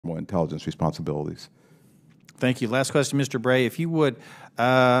normal intelligence responsibilities. Thank you. Last question, Mr. Bray. If you would,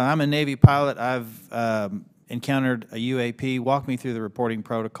 I'm a Navy pilot. I've encountered a UAP. Walk me through the reporting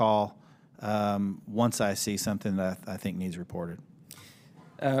protocol once I see something that I think needs reported.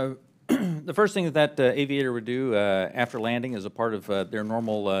 The first thing that aviator would do after landing as a part of their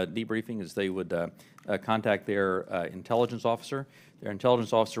normal debriefing is they would contact their intelligence officer. Their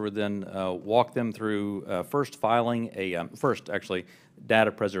intelligence officer would then walk them through first filing a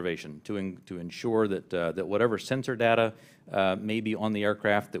data preservation to ensure that that whatever sensor data may be on the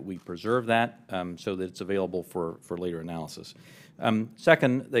aircraft, that we preserve that so that it's available for later analysis.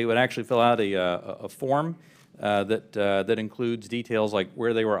 Second, they would actually fill out a form that includes details like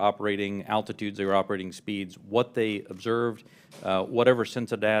where they were operating, altitudes they were operating, speeds, what they observed, whatever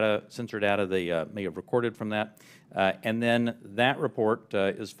sensor data they may have recorded from that. And then that report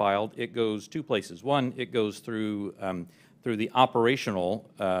is filed. It goes two places. One, it goes through the operational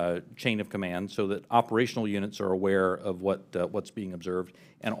chain of command, so that operational units are aware of what's being observed,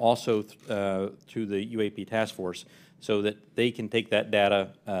 and also through the UAP task force, so that they can take that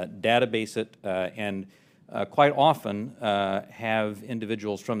data, database it, and quite often have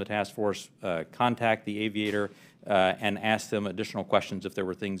individuals from the task force contact the aviator and ask them additional questions if there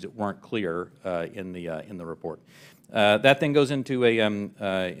were things that weren't clear in the report. That then goes into a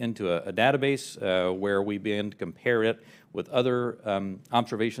database where we begin to compare it with other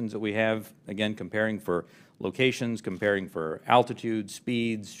observations that we have, again, comparing for locations, comparing for altitude,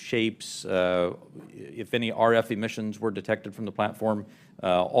 speeds, shapes, if any RF emissions were detected from the platform,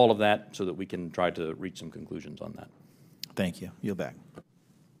 all of that, so that we can try to reach some conclusions on that. Thank you. Yield back.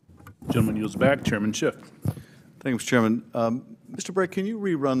 Gentleman yields back. Chairman Schiff. Thank you, Mr. Chairman. Mr. Bray, can you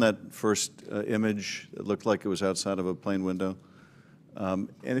rerun that first image that looked like it was outside of a plane window? And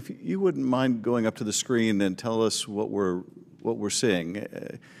if you wouldn't mind going up to the screen and tell us what we're seeing.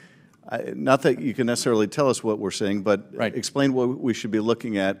 Not that you can necessarily tell us what we're seeing, but right. Explain what we should be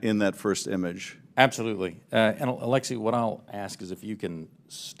looking at in that first image. Absolutely. And Alexi, what I'll ask is if you can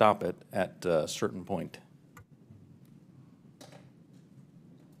stop it at a certain point.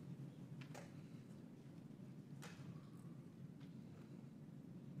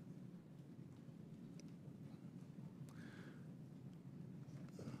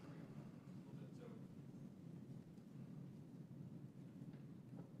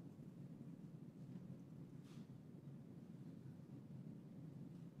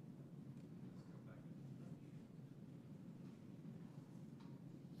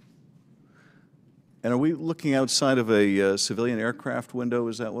 And are we looking outside of a civilian aircraft window?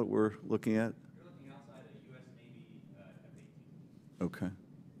 Is that what we're looking at? You're looking outside a U.S. Navy F-18. Okay. And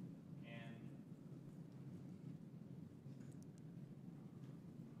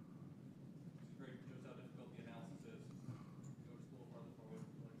great, shows how difficult the analysis is. Go just a little farther forward.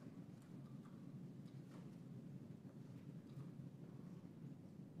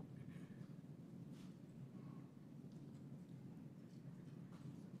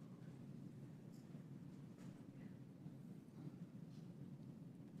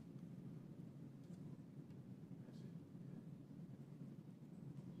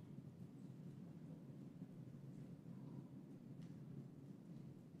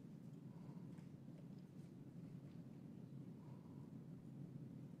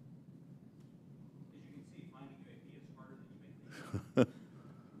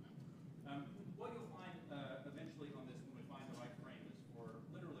 What you'll find eventually on this, when we find the right frame, is for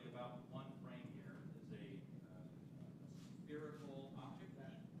literally about one frame here is a spherical object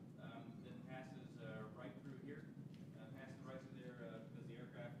that passes right through here, passes right through there because the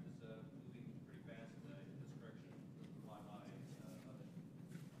aircraft is moving pretty fast in this direction with the flyby of it.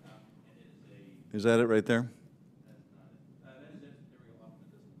 And it is a... Is that it right there? That's not it. That is it. There we go, off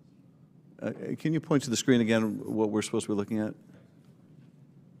in the distance. Can you point to the screen again what we're supposed to be looking at?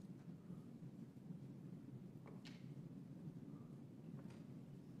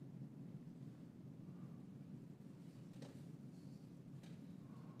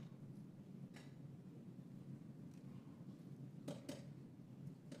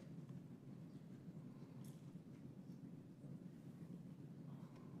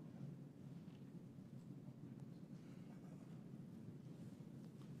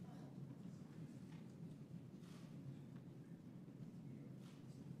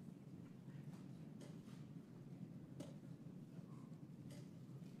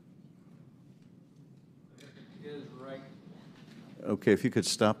 Is right. Okay, if you could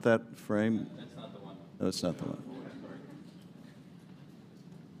stop that frame. That's not the one. No, that's not the one.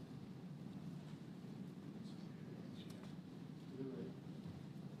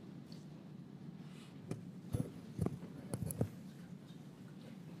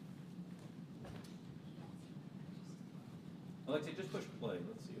 Alexia, just push play.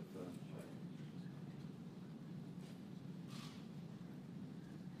 Let's see if.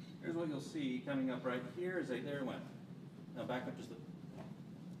 Here's what you'll see coming up right here is there it went. Now back up just a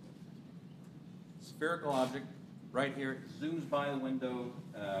spherical object right here. It zooms by the window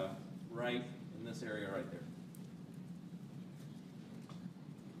right in this area right there.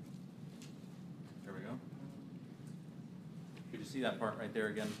 There we go. Could you see that part right there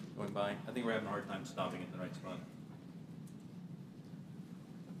again going by? I think we're having a hard time stopping it in the right spot.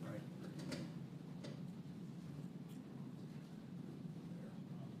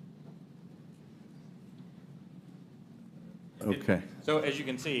 Okay. So as you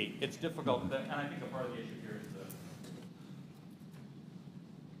can see, it's difficult, and I think a part of the issue here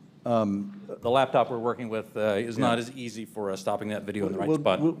is the laptop we're working with is not as easy for stopping that video in the right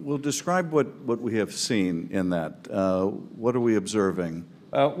spot. We'll describe what we have seen in that. What are we observing?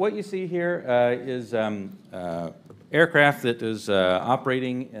 What you see here is aircraft that is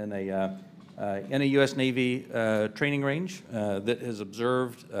operating in a U.S. Navy training range that has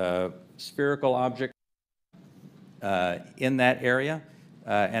observed spherical objects in that area,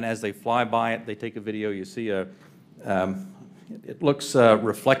 and as they fly by it, they take a video. You see it looks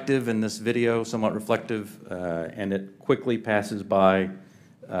reflective in this video, somewhat reflective, and it quickly passes by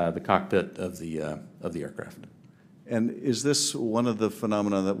the cockpit of the aircraft. And is this one of the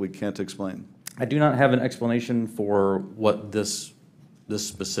phenomena that we can't explain? I do not have an explanation for what this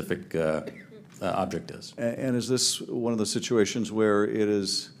specific object is. And is this one of the situations where it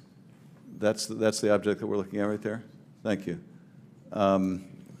is, that's the object that we're looking at right there? Thank you. And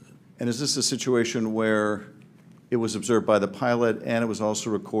is this a situation where it was observed by the pilot and it was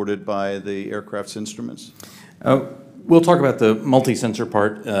also recorded by the aircraft's instruments? We'll talk about the multi-sensor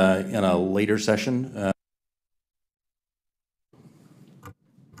part in a later session.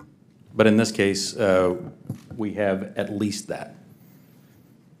 But in this case, we have at least that.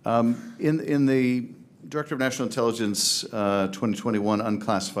 In the Director of National Intelligence 2021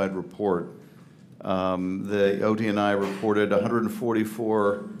 unclassified report, the ODNI reported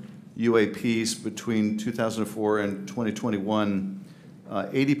 144 UAPs between 2004 and 2021,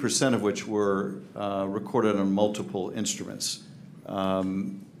 80% of which were recorded on multiple instruments.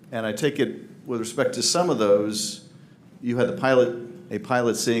 And I take it, with respect to some of those, you had a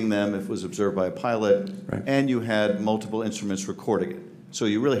pilot seeing them if it was observed by a pilot, right, and you had multiple instruments recording it. So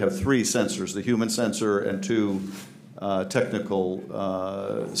you really have three sensors, the human sensor and two technical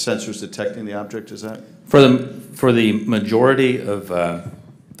sensors detecting the object, is that? For the majority of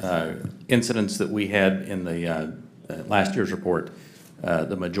incidents that we had in the last year's report,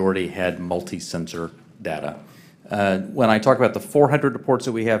 the majority had multi-sensor data. When I talk about the 400 reports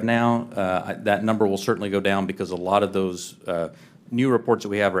that we have now, that number will certainly go down because a lot of those new reports that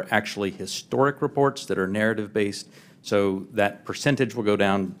we have are actually historic reports that are narrative-based. So that percentage will go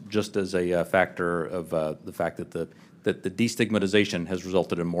down just as a factor of the fact that the destigmatization has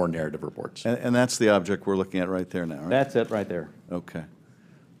resulted in more narrative reports. And that's the object we're looking at right there now, right? That's it right there. Okay.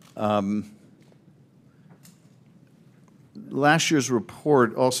 Last year's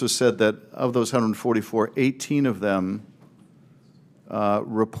report also said that of those 144, 18 of them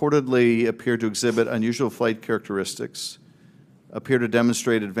reportedly appeared to exhibit unusual flight characteristics, appear to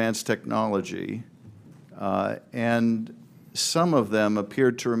demonstrate advanced technology, and some of them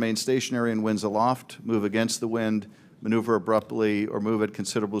appeared to remain stationary in winds aloft, move against the wind, maneuver abruptly, or move at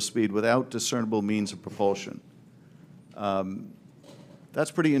considerable speed without discernible means of propulsion.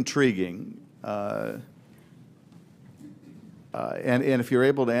 That's pretty intriguing. And if you're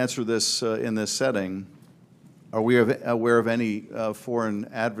able to answer this in this setting, are we aware of any foreign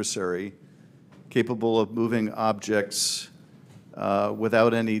adversary capable of moving objects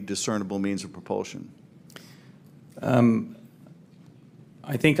without any discernible means of propulsion?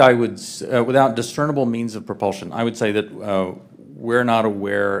 I think I would, without discernible means of propulsion, I would say that we're not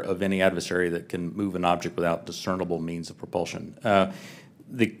aware of any adversary that can move an object without discernible means of propulsion.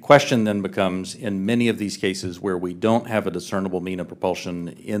 The question then becomes, in many of these cases where we don't have a discernible mean of propulsion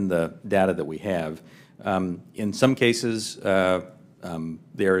in the data that we have, in some cases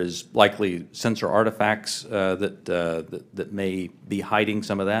there is likely sensor artifacts that may be hiding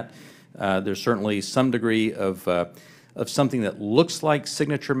some of that. There's certainly some degree of something that looks like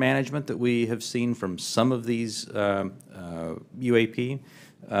signature management that we have seen from some of these UAP,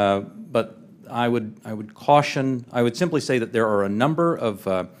 but I would caution. I would simply say that there are a number of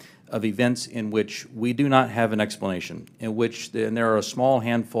events in which we do not have an explanation, in which, and there are a small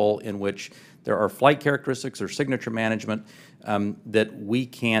handful in which there are flight characteristics or signature management that we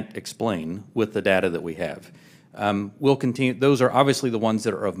can't explain with the data that we have. We'll continue, those are obviously the ones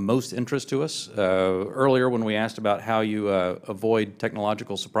that are of most interest to us. Earlier, when we asked about how you avoid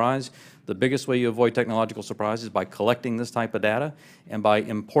technological surprise, the biggest way you avoid technological surprise is by collecting this type of data and by,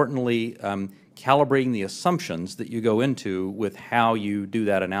 importantly, calibrating the assumptions that you go into with how you do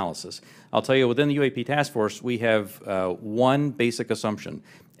that analysis. I'll tell you, within the UAP Task Force, we have one basic assumption,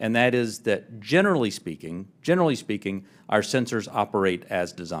 and that is that generally speaking, our sensors operate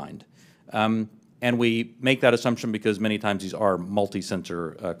as designed. And we make that assumption because many times these are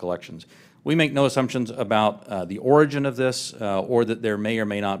multi-sensor collections. We make no assumptions about the origin of this or that there may or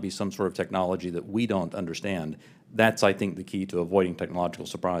may not be some sort of technology that we don't understand. That's, I think, the key to avoiding technological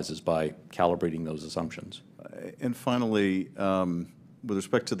surprises by calibrating those assumptions. And finally, with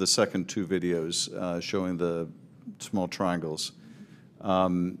respect to the second two videos showing the small triangles,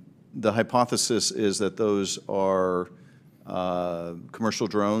 the hypothesis is that those are commercial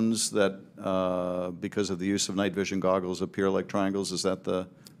drones that, because of the use of night vision goggles, appear like triangles. Is that the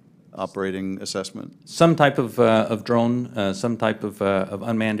operating assessment? Some type of drone, some type of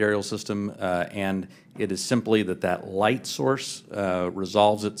unmanned aerial system, and it is simply that light source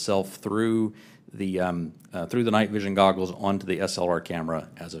resolves itself through the night vision goggles onto the SLR camera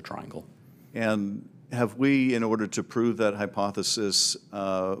as a triangle. And have we, in order to prove that hypothesis,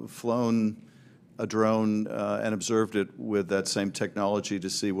 flown a drone and observed it with that same technology to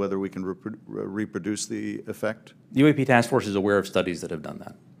see whether we can reproduce the effect? The UAP Task Force is aware of studies that have done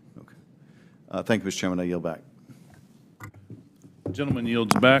that. Okay. Thank you, Mr. Chairman. I yield back. Gentleman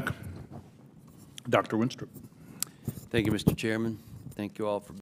yields back. Dr. Winstrup. Thank you, Mr. Chairman. Thank you all for